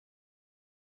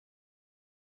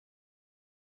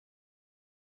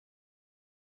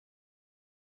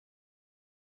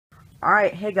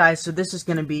Alright, hey guys, so this is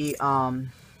going to be,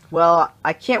 well,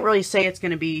 I can't really say it's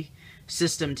going to be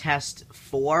System Test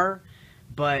 4,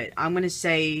 but I'm going to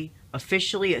say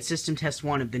officially it's System Test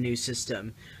 1 of the new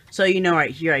system. So, you know,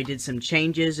 right here I did some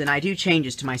changes, and I do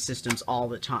changes to my systems all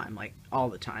the time, like, all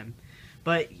the time.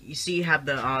 But, you see you have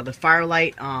the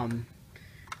Firelight,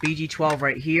 BG12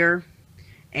 right here,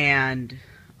 and,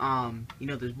 you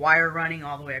know, there's wire running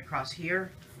all the way across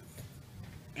here,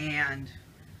 and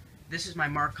this is my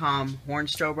Marcom horn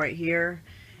strobe right here,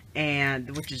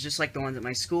 and which is just like the ones at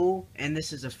my school, and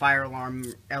this is a fire alarm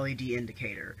LED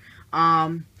indicator.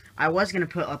 I was going to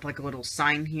put up like a little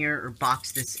sign here or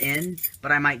box this in,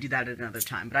 but I might do that at another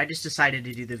time. But I just decided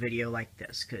to do the video like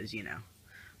this because, you know,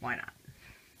 why not?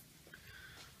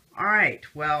 Alright,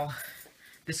 well,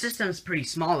 the system's pretty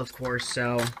small, of course,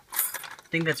 so I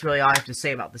think that's really all I have to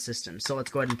say about the system. So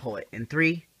let's go ahead and pull it in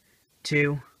 3,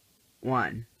 2,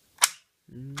 1.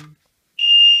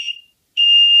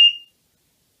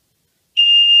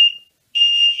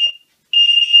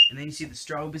 And then you see the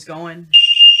strobe is going,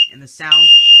 and the sound.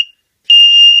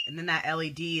 And then that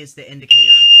LED is the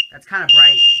indicator. That's kind of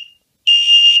bright.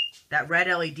 That red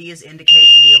LED is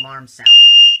indicating the alarm sound.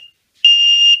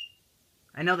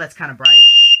 I know that's kind of bright.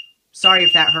 Sorry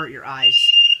if that hurt your eyes.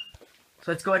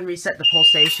 So let's go ahead and reset the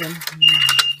pulsation.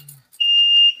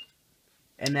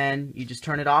 And then you just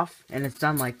turn it off, and it's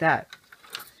done like that.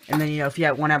 And then, you know, if you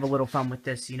want to have a little fun with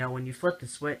this, you know, when you flip the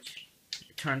switch,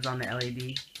 it turns on the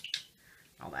LED.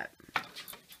 All that.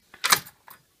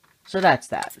 So that's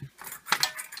that.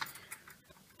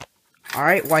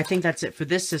 Alright, well I think that's it for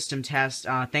this system test.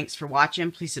 Thanks for watching.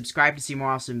 Please subscribe to see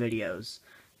more awesome videos.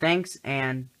 Thanks,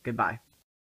 and goodbye.